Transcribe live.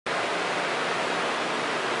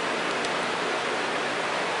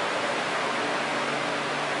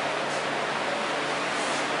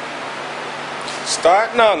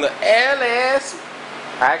Starting on the LS.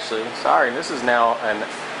 Actually, sorry, this is now an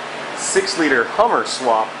 6-liter Hummer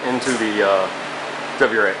swap into the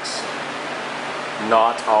WRX.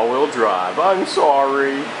 Not all-wheel drive. I'm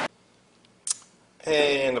sorry.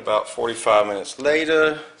 And about 45 minutes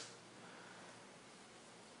later,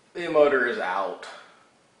 the motor is out.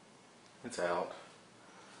 It's out.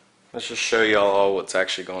 Let's just show y'all what's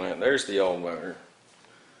actually going in. There's the old motor.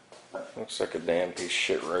 Looks like a damn piece of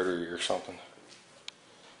shit rotary or something.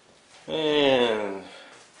 And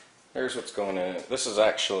there's what's going in it. This is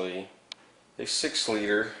actually a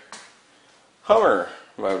 6-liter Hummer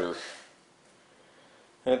motor.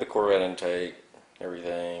 Had the Corvette intake,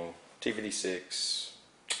 everything. T56,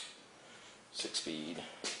 6-speed.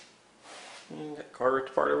 And got the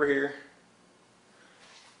carburetor part over here.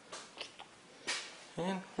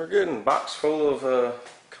 And we're good. And box full of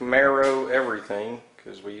Camaro everything,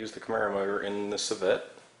 because we use the Camaro motor in the Civette.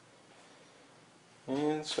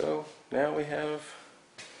 And so now we have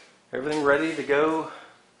everything ready to go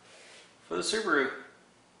for the Subaru.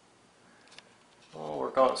 I'll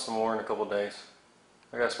work on it some more in a couple of days.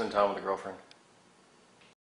 I gotta spend time with the girlfriend.